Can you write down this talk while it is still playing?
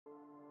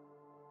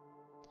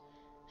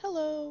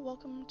Hello,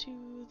 welcome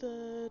to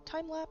the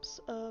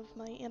time-lapse of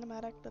my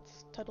animatic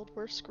that's titled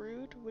We're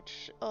Screwed,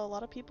 which a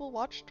lot of people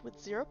watched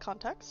with zero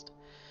context.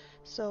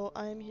 So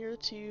I'm here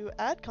to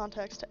add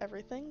context to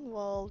everything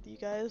while you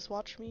guys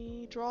watch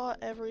me draw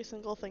every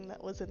single thing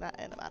that was in that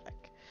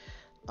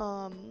animatic.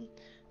 Um,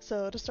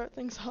 so to start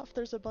things off,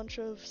 there's a bunch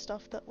of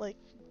stuff that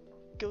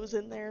goes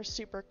in there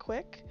super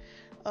quick.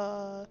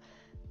 Uh,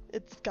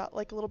 it's got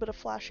like a little bit of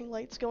flashing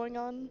lights going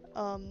on,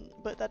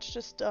 but that's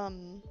just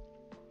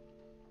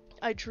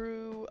I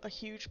drew a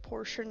huge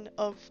portion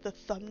of the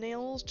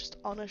thumbnails just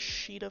on a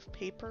sheet of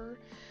paper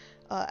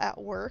at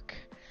work,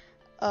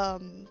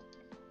 um,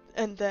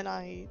 and then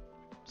I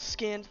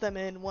scanned them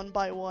in one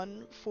by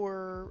one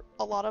for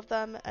a lot of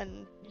them,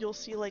 and you'll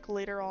see like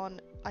later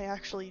on I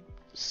actually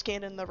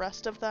scan in the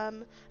rest of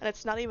them, and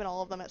it's not even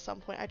all of them at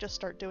some point. I just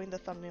start doing the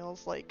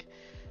thumbnails like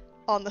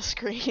on the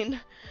screen.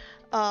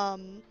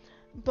 um,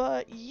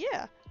 but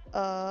yeah,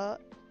 uh,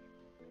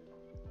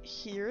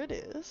 here it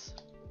is.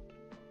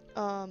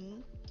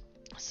 Um,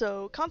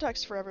 So,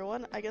 context for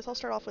everyone, I guess I'll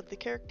start off with the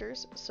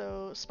characters.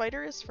 So,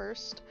 Spider is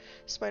first.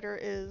 Spider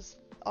is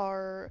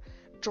our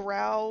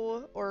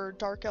drow or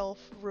dark elf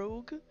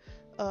rogue.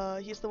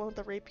 He's the one with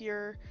the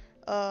rapier.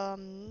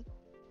 Um,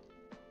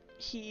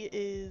 he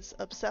is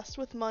obsessed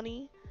with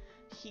money.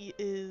 He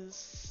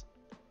is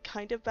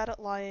kind of bad at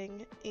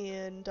lying,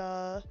 and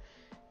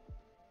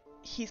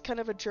he's kind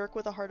of a jerk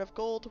with a heart of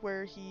gold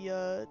where he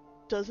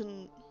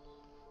doesn't.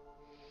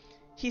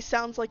 He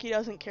sounds like he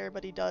doesn't care,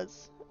 but he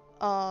does.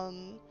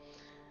 Um,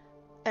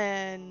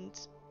 and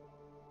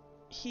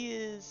he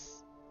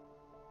is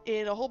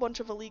in a whole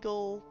bunch of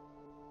illegal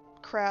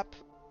crap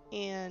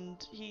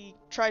and he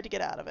tried to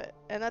get out of it.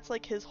 And that's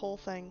like his whole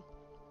thing.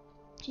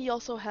 He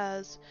also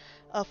has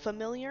a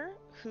familiar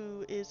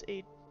who is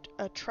a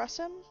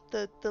Tressum,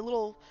 the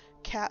little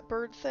cat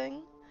bird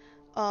thing,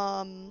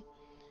 um,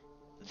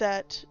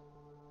 that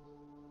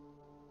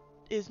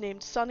is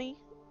named Sunny,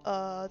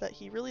 that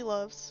he really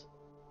loves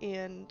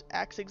and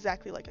acts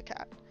exactly like a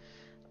cat.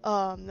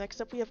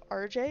 Next up we have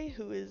RJ,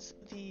 who is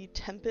the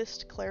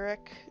Tempest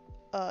Cleric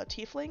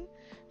tiefling,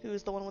 who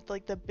is the one with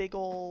like the big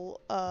ol'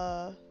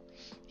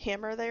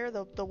 hammer there,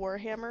 the war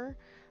hammer.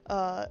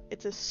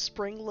 It's a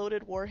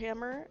spring-loaded war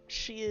hammer.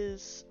 She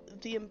is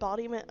the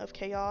embodiment of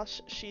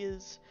chaos. She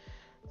is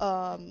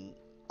all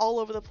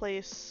over the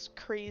place,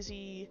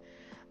 crazy.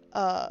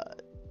 Uh,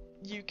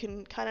 you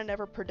can kind of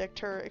never predict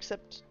her,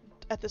 except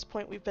at this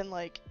point we've been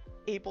like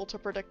able to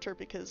predict her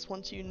because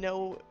once you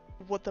know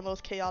what the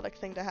most chaotic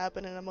thing to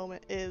happen in a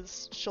moment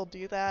is, she'll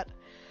do that.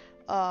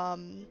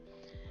 Um,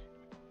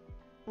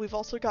 we've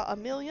also got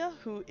Amelia,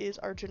 who is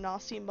our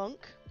Genasi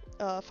monk,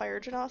 Fire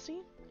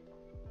Genasi.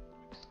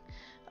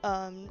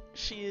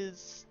 She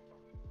is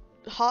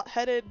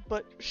hot-headed,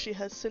 but she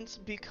has since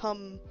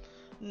become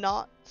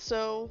not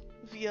so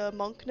via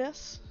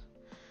monkness.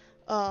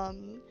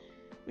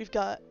 We've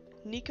got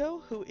Nico,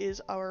 who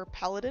is our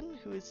paladin,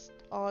 who is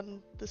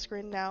on the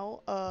screen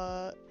now.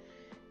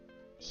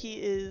 He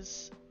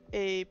is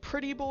a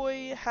pretty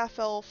boy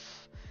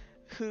half-elf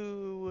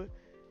who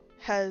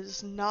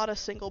has not a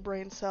single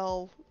brain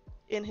cell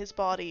in his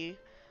body.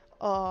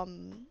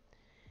 And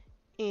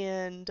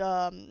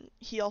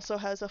he also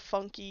has a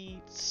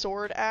funky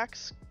sword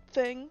axe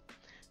thing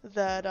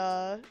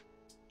that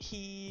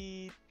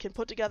he can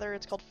put together.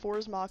 It's called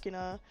For's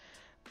Machina,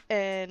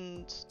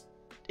 and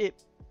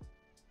it's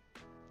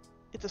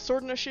a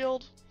sword and a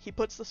shield. He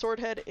puts the sword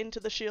head into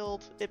the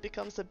shield, it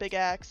becomes a big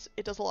axe,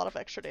 it does a lot of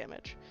extra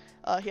damage.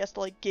 He has to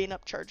like gain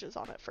up charges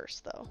on it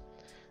first though.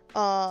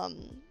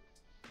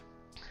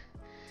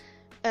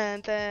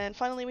 And then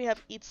finally we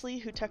have Eatsley,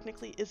 who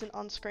technically isn't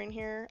on screen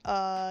here.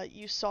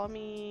 You saw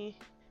me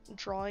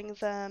drawing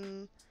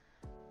them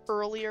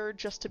earlier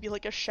just to be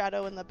like a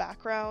shadow in the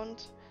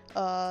background.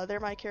 They're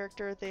my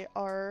character. They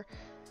are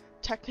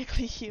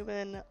technically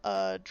human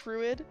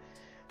druid,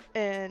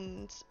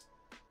 and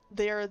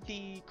they are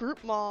the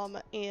group mom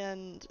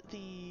and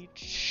the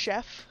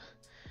chef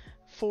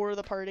for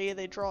the party.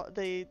 They cook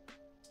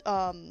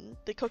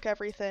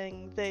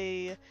everything.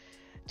 They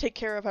take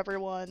care of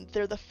everyone.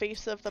 They're the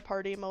face of the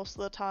party most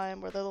of the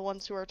time, where they're the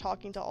ones who are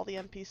talking to all the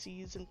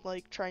NPCs and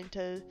like trying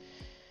to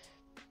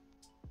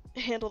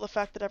handle the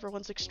fact that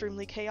everyone's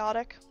extremely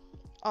chaotic.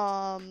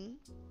 And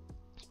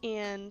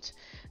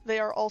they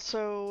are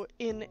also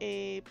in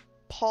a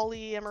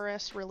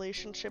polyamorous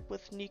relationship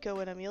with Nico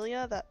and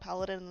Amelia, that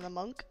paladin and the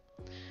monk.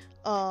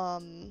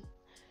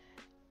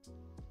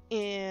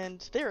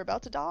 And they're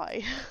about to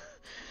die.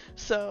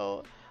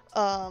 So,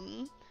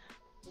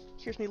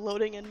 here's me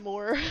loading in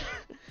more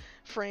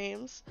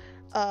frames.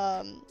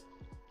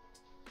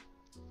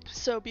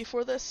 So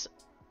before this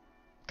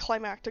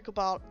climactic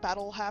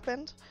battle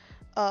happened,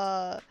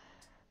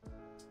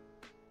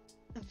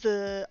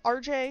 the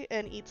RJ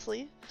and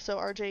Eatsley, so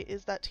RJ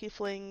is that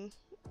tiefling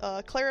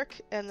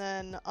cleric, and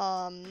then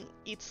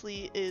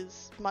Eatsley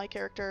is my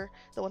character,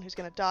 the one who's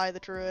gonna die, the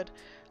druid.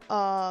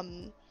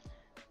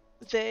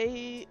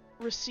 They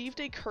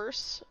received a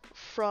curse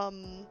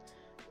from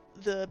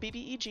the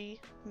BBEG,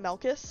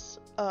 Malchus,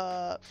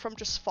 from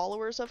just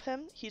followers of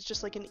him. He's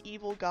just like an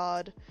evil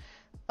god.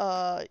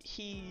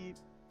 He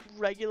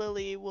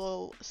regularly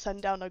will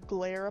send down a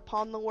glare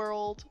upon the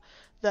world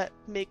that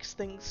makes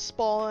things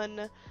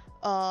spawn,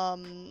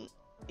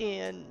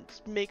 and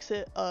makes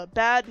it a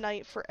bad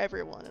night for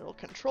everyone. It'll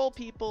control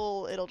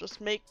people, it'll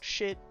just make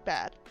shit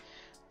bad.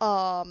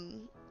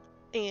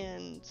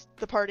 And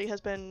the party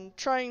has been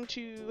trying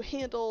to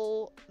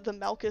handle the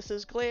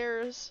Malchus's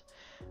glares,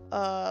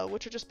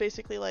 which are just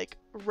basically like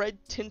red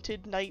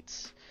tinted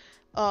nights,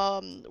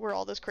 where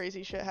all this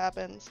crazy shit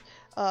happens.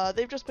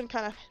 They've just been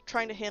kind of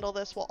trying to handle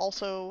this while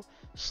also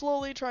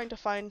slowly trying to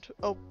find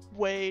a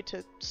way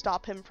to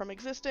stop him from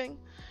existing.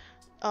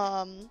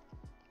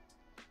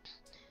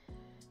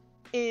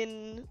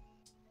 In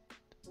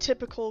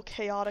typical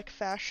chaotic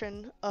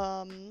fashion,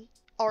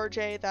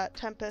 RJ, that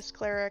Tempest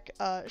cleric,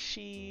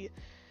 she,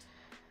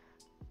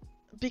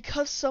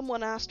 because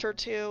someone asked her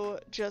to,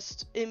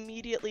 just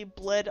immediately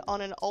bled on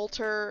an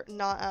altar,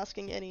 not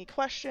asking any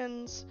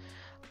questions,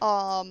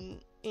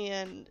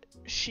 and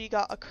she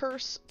got a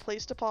curse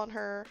placed upon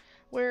her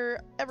where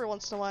every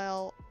once in a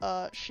while,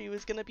 she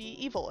was gonna be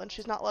evil, and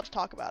she's not allowed to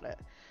talk about it.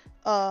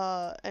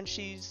 And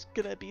she's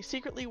gonna be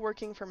secretly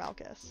working for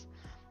Malchus.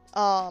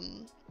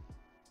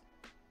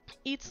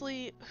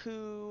 Eatsley,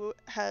 who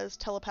has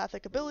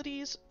telepathic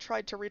abilities,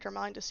 tried to read her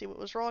mind to see what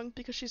was wrong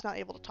because she's not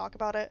able to talk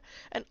about it,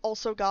 and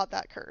also got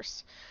that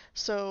curse.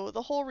 So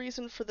the whole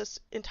reason for this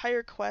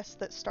entire quest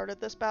that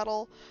started this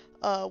battle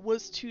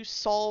was to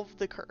solve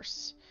the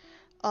curse.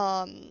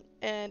 And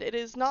it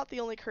is not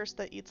the only curse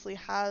that Eatsley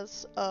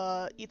has.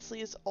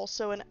 Eatsley is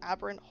also an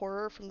aberrant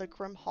horror from the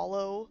Grim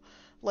Hollow,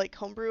 like,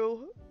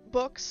 homebrew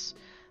books.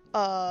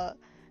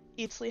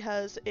 Eatsley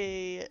has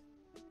a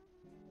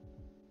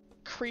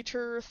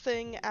creature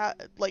thing,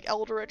 like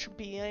eldritch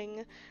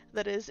being,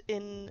 that is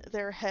in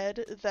their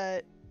head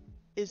that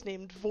is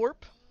named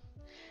Vorp,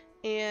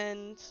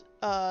 and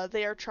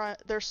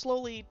they're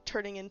slowly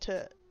turning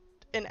into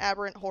an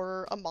aberrant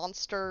horror, a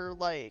monster,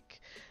 like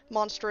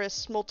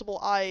monstrous, multiple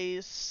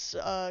eyes,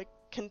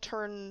 can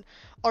turn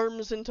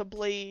arms into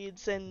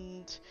blades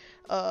and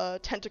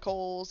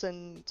tentacles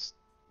and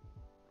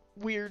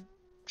weird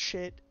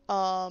shit.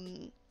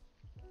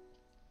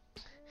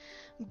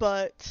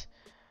 But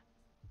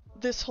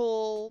this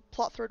whole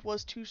plot thread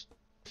was to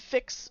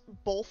fix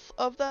both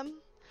of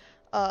them,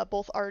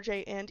 both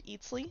RJ and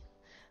Eatsley,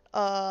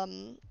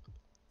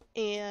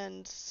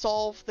 and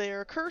solve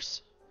their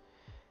curse.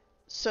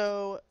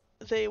 So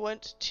they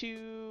went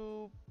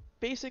to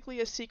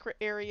basically a secret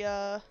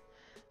area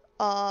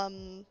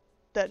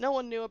that no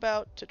one knew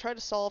about to try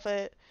to solve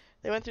it.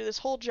 They went through this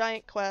whole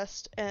giant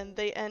quest, and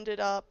they ended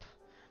up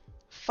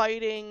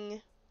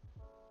fighting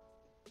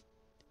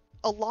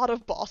a lot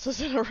of bosses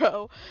in a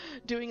row,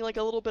 doing like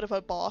a little bit of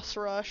a boss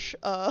rush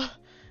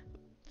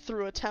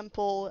through a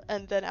temple,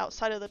 and then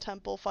outside of the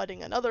temple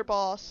fighting another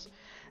boss,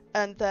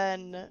 and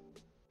then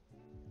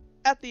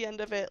at the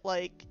end of it,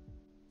 like,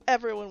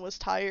 everyone was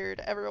tired,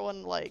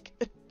 everyone, like,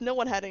 no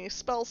one had any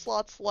spell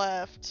slots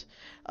left,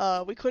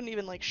 we couldn't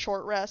even, like,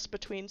 short rest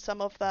between some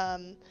of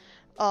them,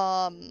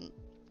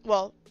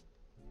 well,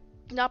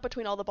 not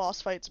between all the boss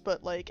fights,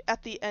 but, like,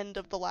 at the end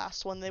of the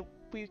last one,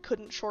 we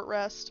couldn't short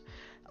rest,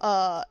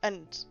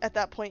 and at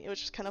that point it was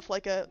just kind of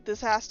like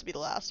this has to be the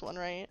last one,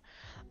 right?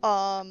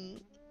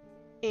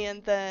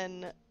 And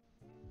then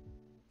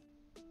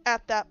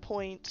at that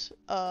point,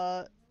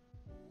 the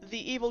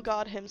evil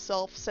god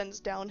himself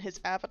sends down his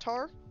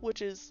avatar,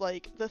 which is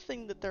like the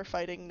thing that they're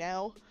fighting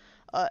now.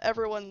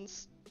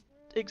 Everyone's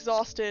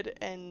exhausted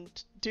and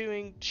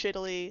doing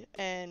shittily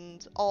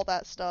and all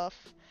that stuff,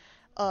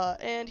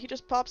 and he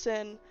just pops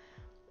in.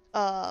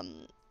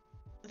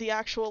 The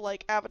actual,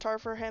 like, avatar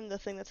for him, the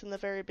thing that's in the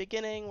very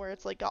beginning, where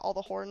it's, like, got all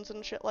the horns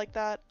and shit like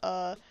that,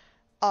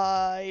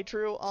 I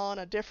drew on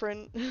a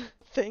different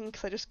thing,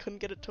 because I just couldn't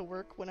get it to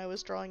work when I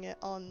was drawing it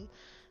on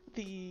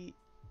the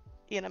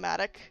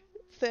Animatic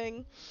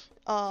thing.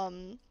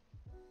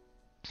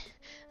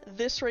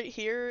 This right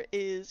here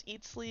is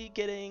Eatsley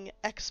getting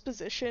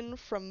exposition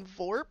from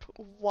Vorp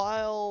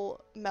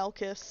while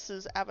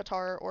Malchus's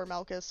avatar, or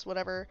Malchus,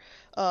 whatever,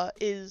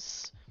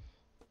 is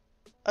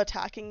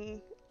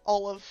attacking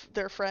all of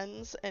their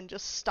friends and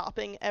just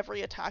stopping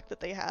every attack that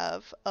they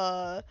have.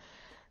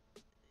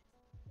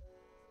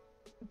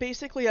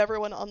 Basically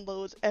everyone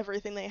unloads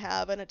everything they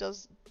have and it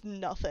does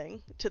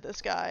nothing to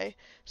this guy.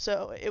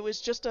 So it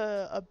was just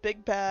a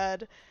big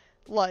bad,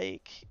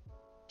 like,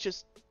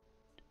 just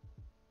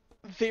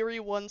very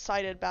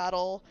one-sided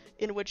battle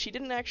in which he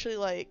didn't actually,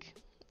 like,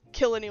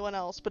 kill anyone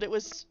else, but it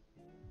was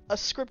a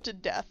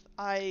scripted death.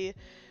 I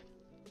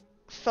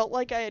felt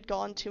like I had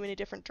gone too many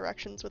different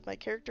directions with my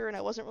character and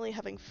I wasn't really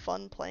having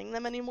fun playing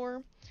them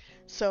anymore.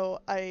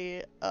 So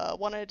I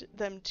wanted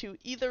them to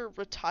either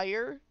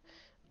retire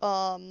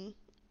and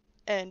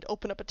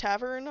open up a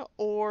tavern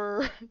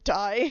or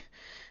die.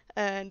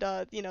 And,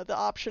 you know, the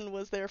option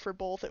was there for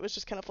both. It was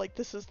just kind of like,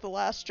 this is the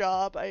last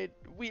job.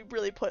 We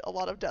really put a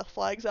lot of death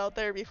flags out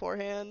there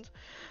beforehand.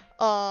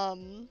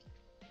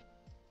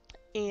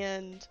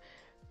 And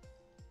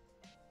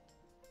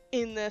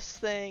in this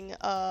thing,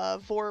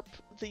 Vorp,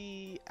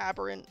 the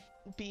aberrant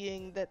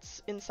being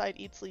that's inside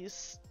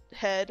Eatsley's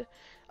head,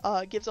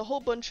 gives a whole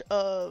bunch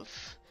of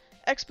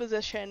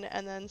exposition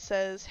and then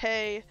says,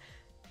 hey,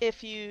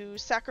 if you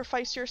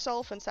sacrifice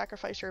yourself and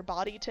sacrifice your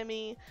body to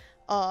me,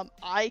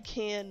 I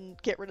can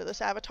get rid of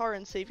this avatar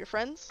and save your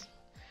friends.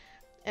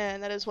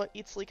 And that is what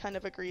Eatsley kind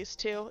of agrees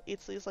to.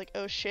 Eatsley's like,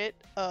 oh shit,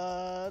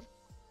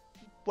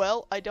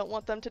 well, I don't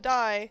want them to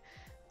die,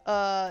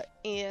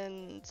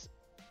 and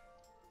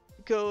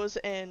goes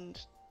and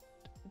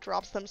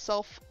drops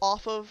themselves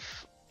off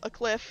of a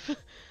cliff,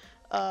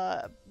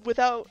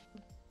 without,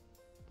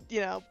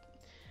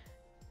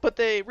 but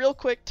they real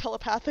quick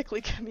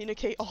telepathically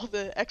communicate all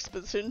the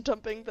exposition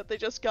dumping that they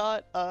just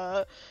got,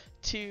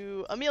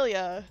 to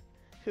Amelia,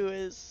 who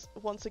is,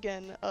 once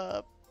again,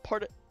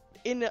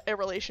 in a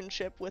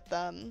relationship with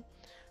them,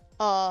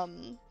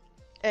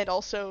 and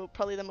also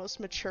probably the most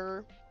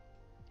mature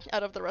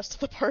out of the rest of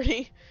the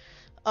party.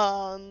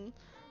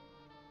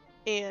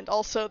 And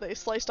also they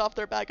sliced off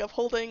their bag of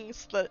holding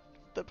so that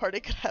the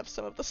party could have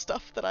some of the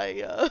stuff that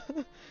I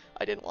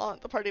didn't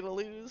want the party to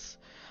lose.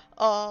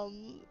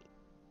 And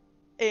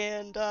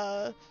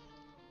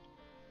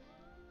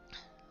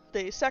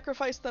they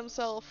sacrifice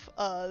themselves.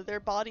 Their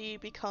body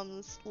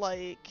becomes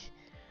like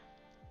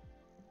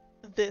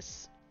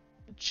this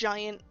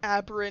giant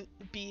aberrant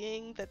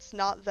being that's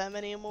not them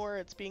anymore.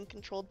 It's being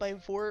controlled by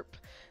Vorp,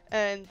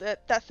 and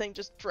that thing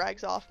just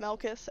drags off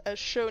Malchus, as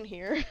shown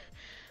here.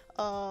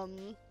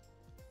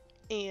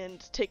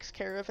 And takes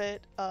care of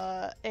it,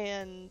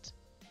 and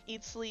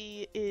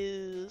Eatsley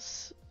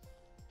is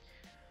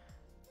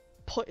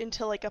put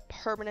into like a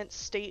permanent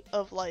state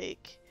of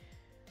like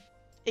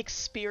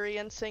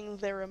experiencing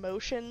their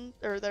emotion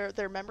or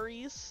their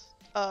memories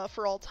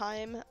for all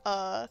time,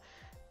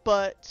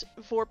 but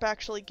Vorp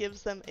actually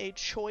gives them a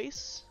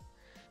choice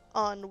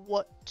on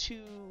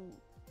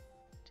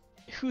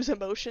whose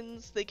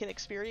emotions they can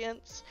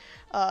experience,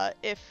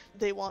 if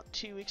they want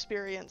to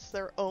experience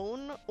their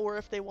own or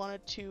if they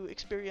wanted to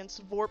experience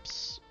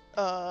Vorp's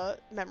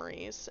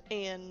memories.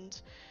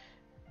 And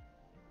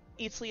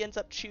Eatsley ends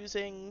up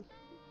choosing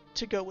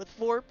to go with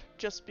Vorp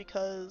just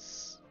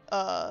because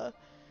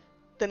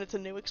then it's a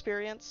new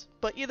experience.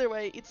 But either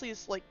way,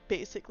 Eatsley's like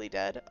basically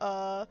dead.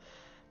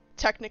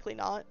 Technically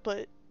not,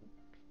 but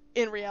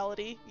in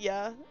reality,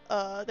 yeah,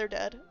 they're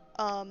dead.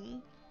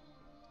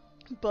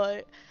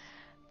 But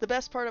the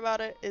best part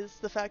about it is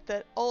the fact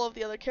that all of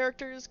the other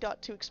characters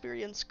got to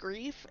experience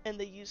grief, and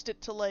they used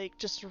it to like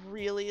just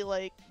really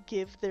like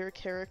give their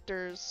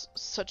characters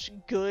such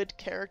good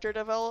character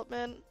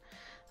development.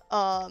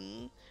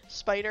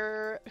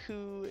 Spider,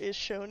 who is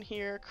shown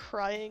here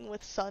crying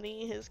with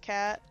Sunny, his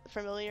cat,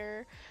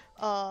 familiar,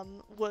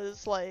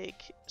 was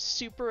like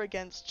super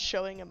against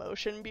showing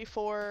emotion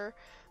before.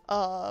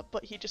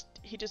 But he just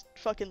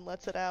fucking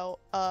lets it out,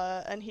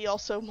 and he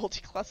also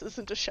multi-classes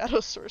into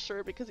Shadow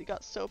Sorcerer because he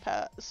got so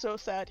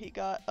sad he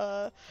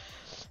got,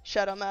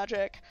 Shadow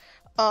Magic.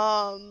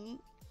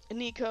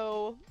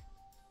 Nico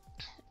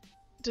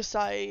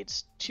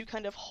decides to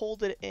kind of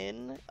hold it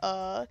in,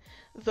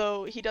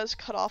 though he does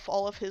cut off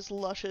all of his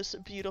luscious,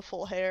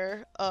 beautiful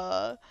hair,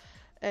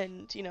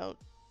 and,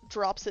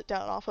 drops it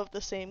down off of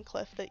the same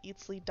cliff that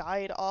Eatsley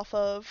died off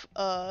of,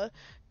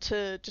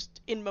 to just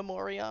in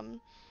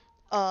memoriam.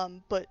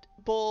 But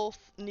both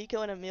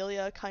Nico and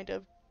Amelia kind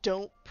of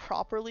don't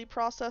properly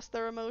process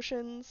their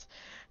emotions.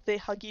 They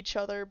hug each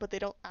other, but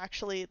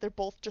they're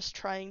both just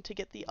trying to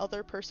get the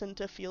other person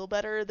to feel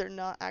better. They're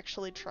not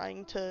actually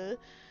trying to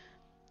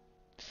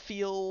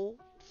feel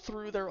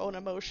through their own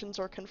emotions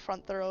or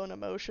confront their own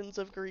emotions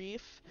of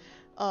grief.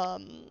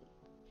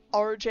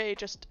 RJ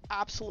just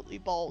absolutely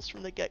bawls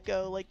from the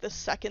get-go. Like, the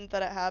second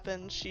that it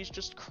happens, she's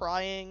just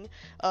crying.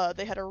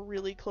 They had a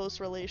really close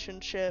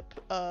relationship,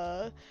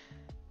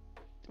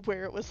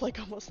 where it was like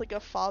almost like a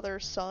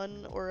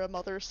father-son or a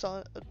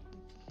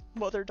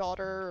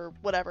mother-daughter or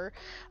whatever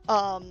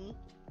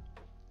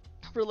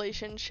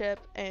relationship,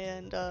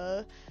 and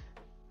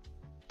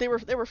they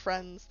were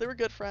friends. They were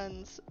good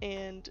friends,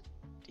 and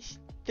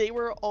they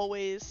were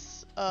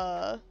always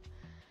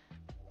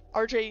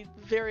RJ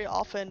very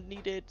often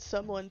needed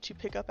someone to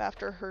pick up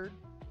after her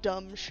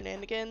dumb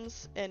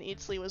shenanigans, and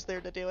Eatsley was there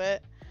to do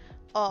it.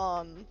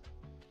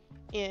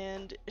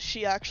 And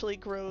she actually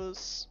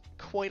grows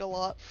quite a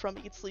lot from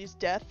Eatsley's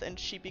death, and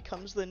she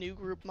becomes the new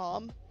group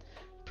mom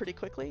pretty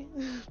quickly.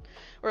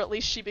 Or at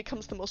least she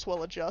becomes the most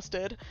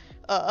well-adjusted.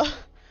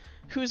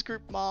 Whose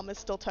group mom is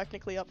still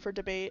technically up for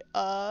debate.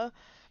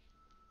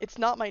 It's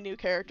not my new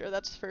character,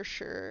 that's for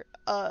sure.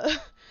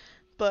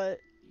 But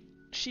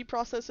she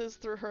processes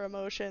through her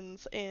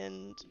emotions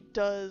and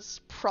does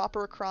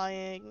proper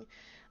crying.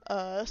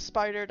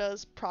 Spider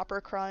does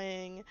proper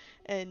crying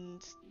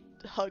and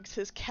hugs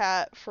his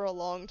cat for a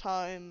long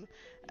time,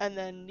 and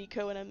then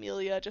Nico and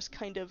Amelia just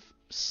kind of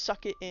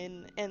suck it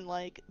in and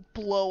like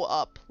blow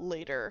up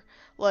later.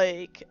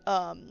 Like,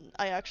 I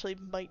actually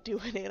might do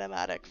an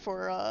animatic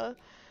for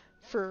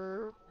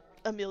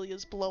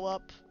Amelia's blow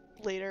up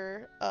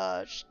later.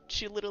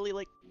 She literally,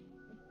 like,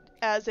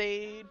 as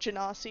a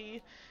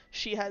genasi,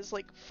 she has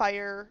like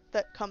fire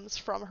that comes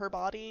from her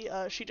body.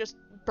 She just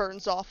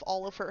burns off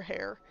all of her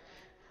hair.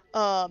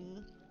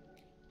 Um,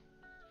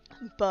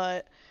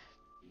 but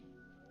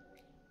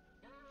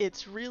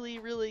it's really,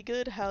 really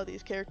good how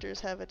these characters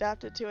have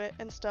adapted to it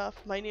and stuff.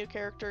 My new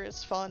character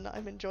is fun.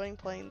 I'm enjoying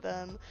playing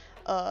them.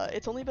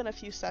 It's only been a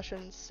few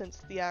sessions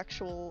since the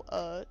actual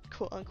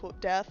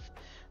quote-unquote death,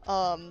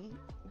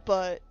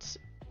 but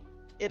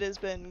it has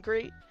been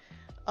great.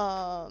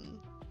 Um,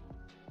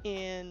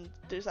 and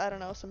there's, I don't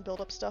know, some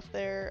build-up stuff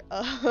there.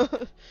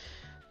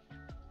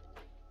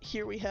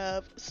 Here we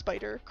have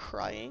Spider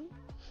crying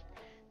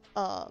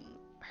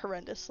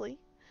horrendously.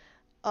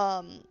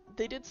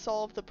 They did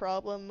solve the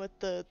problem with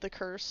the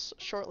curse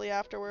shortly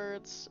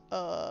afterwards,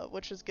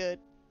 which is good.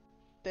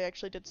 They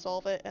actually did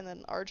solve it, and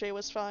then RJ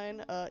was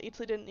fine.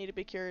 Eatsley didn't need to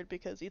be cured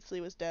because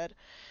Eatsley was dead.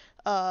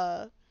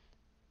 Uh,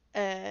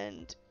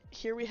 and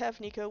here we have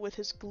Nico with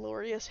his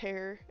glorious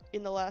hair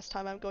in the last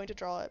time I'm going to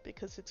draw it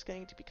because it's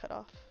going to be cut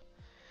off.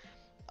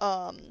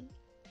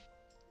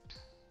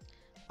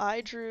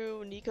 I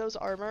drew Nico's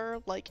armor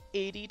like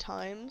 80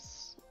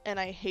 times, and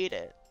I hate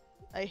it.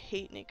 I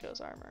hate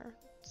Nico's armor.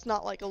 It's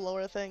not like a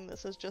lower thing,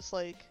 this is just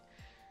like,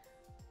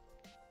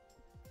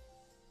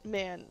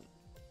 man,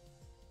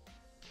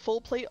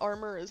 full plate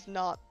armor is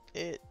not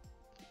it.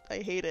 I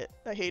hate it.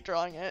 I hate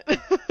drawing it.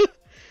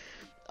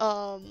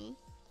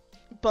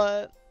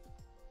 But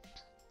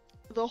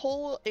the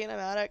whole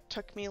animatic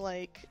took me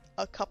like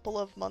a couple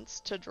of months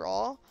to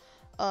draw.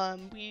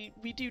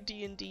 We do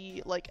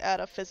D&D like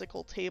at a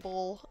physical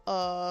table.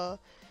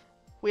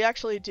 We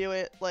actually do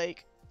it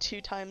like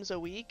 2 times a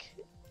week,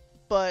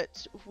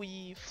 but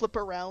we flip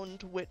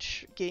around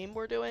which game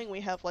we're doing.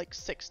 We have like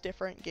 6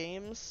 different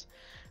games,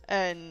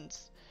 and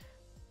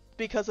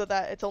because of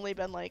that, it's only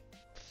been like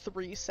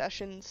 3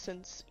 sessions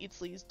since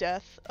Eatsley's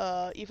death,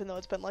 even though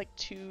it's been like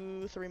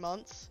 2-3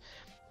 months.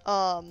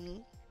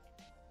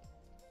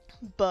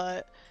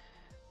 But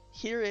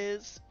here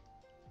is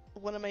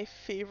one of my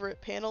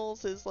favorite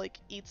panels is like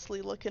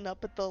Eatsley looking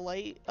up at the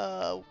light,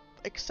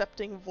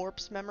 accepting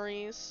Vorp's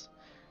memories.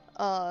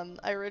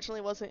 I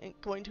originally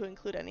wasn't going to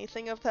include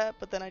anything of that,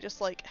 but then I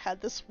just like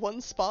had this one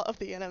spot of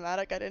the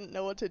animatic I didn't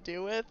know what to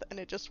do with, and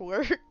it just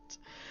worked.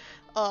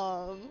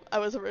 I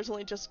was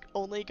originally just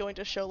only going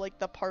to show like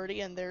the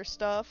party and their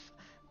stuff,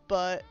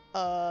 but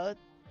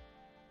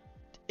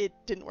it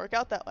didn't work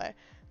out that way.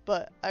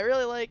 But I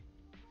really like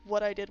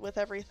what I did with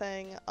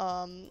everything.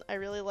 I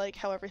really like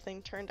how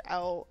everything turned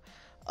out.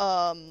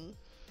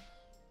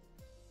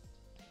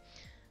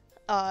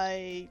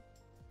 I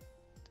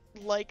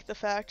like the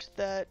fact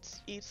that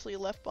Eatsley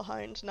left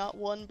behind not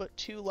 1 but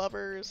 2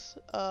 lovers,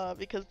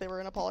 because they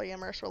were in a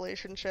polyamorous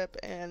relationship,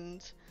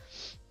 and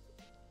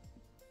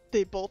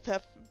they both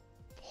have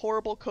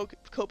horrible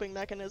coping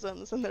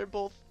mechanisms, and they're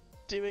both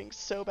doing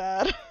so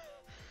bad.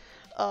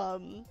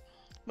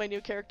 My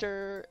new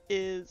character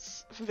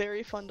is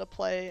very fun to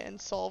play and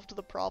solved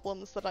the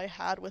problems that I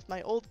had with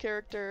my old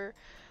character,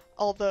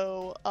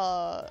 although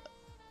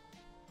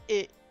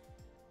it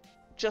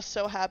just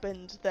so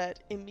happened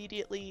that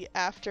immediately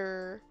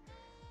after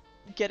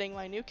getting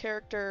my new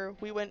character,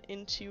 we went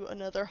into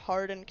another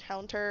hard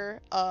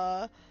encounter,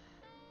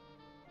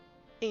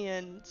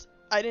 and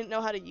I didn't know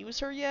how to use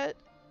her yet,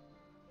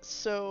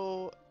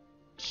 so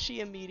she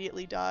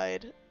immediately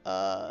died.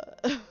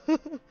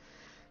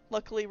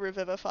 Luckily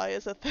Revivify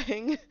is a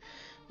thing,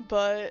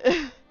 but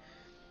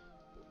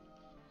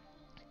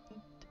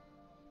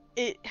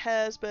it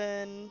has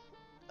been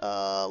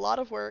a lot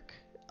of work.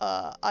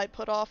 I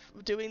put off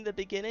doing the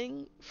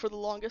beginning for the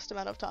longest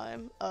amount of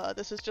time.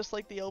 This is just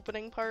like the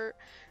opening part,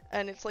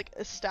 and it's like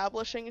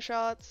establishing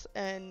shots,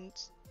 and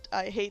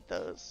I hate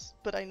those,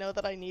 but I know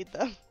that I need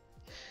them.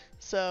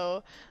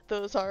 So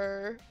those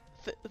are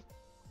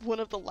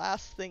one of the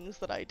last things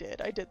that I did.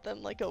 I did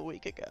them like a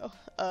week ago.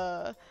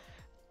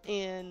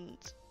 And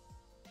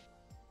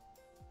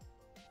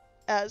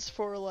as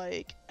for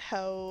like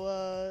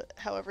how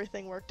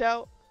everything worked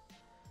out,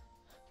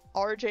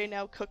 RJ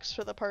now cooks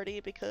for the party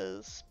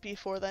because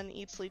before then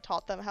Eatsley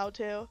taught them how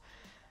to,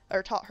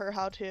 or taught her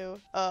how to,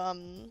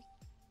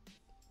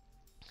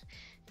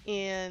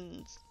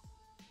 and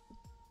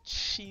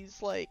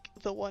she's like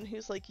the one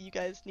who's like, you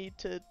guys need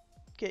to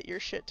get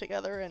your shit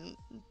together and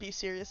be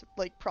serious,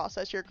 like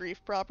process your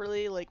grief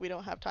properly, like we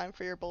don't have time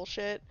for your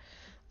bullshit,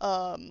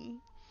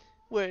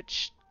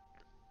 which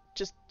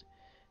just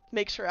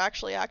makes her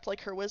actually act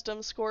like her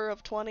wisdom score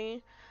of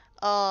 20.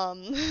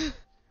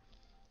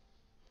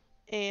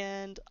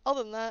 And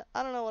other than that,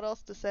 I don't know what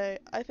else to say.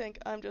 I think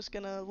I'm just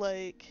gonna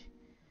like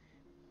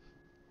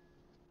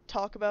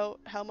talk about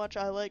how much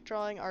I like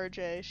drawing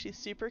RJ. She's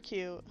super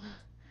cute.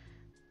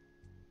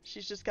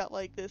 She's just got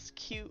like this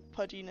cute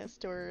pudginess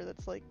to her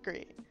that's like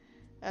great.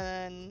 And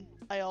then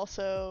I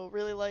also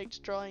really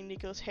liked drawing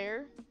Nico's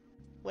hair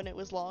when it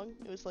was long.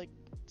 It was like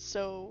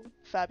so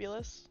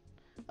fabulous.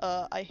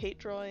 I hate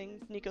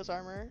drawing Nico's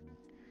armor.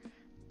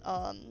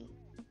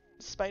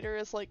 Spider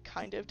is like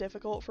kind of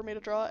difficult for me to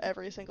draw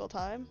every single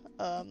time.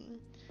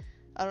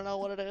 I don't know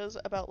what it is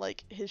about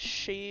like his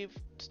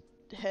shaved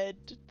head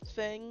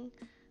thing.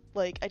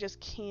 Like I just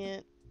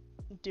can't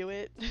do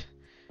it.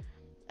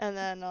 And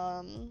then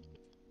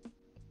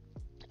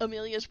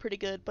Amelia's pretty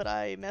good, but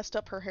I messed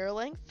up her hair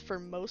length for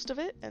most of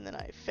it, and then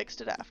I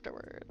fixed it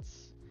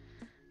afterwards.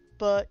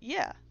 But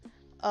yeah,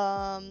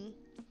 um,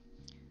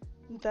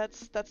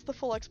 that's the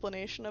full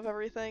explanation of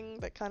everything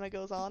that kind of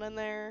goes on in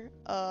there.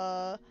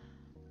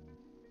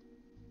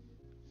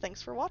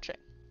 Thanks for watching.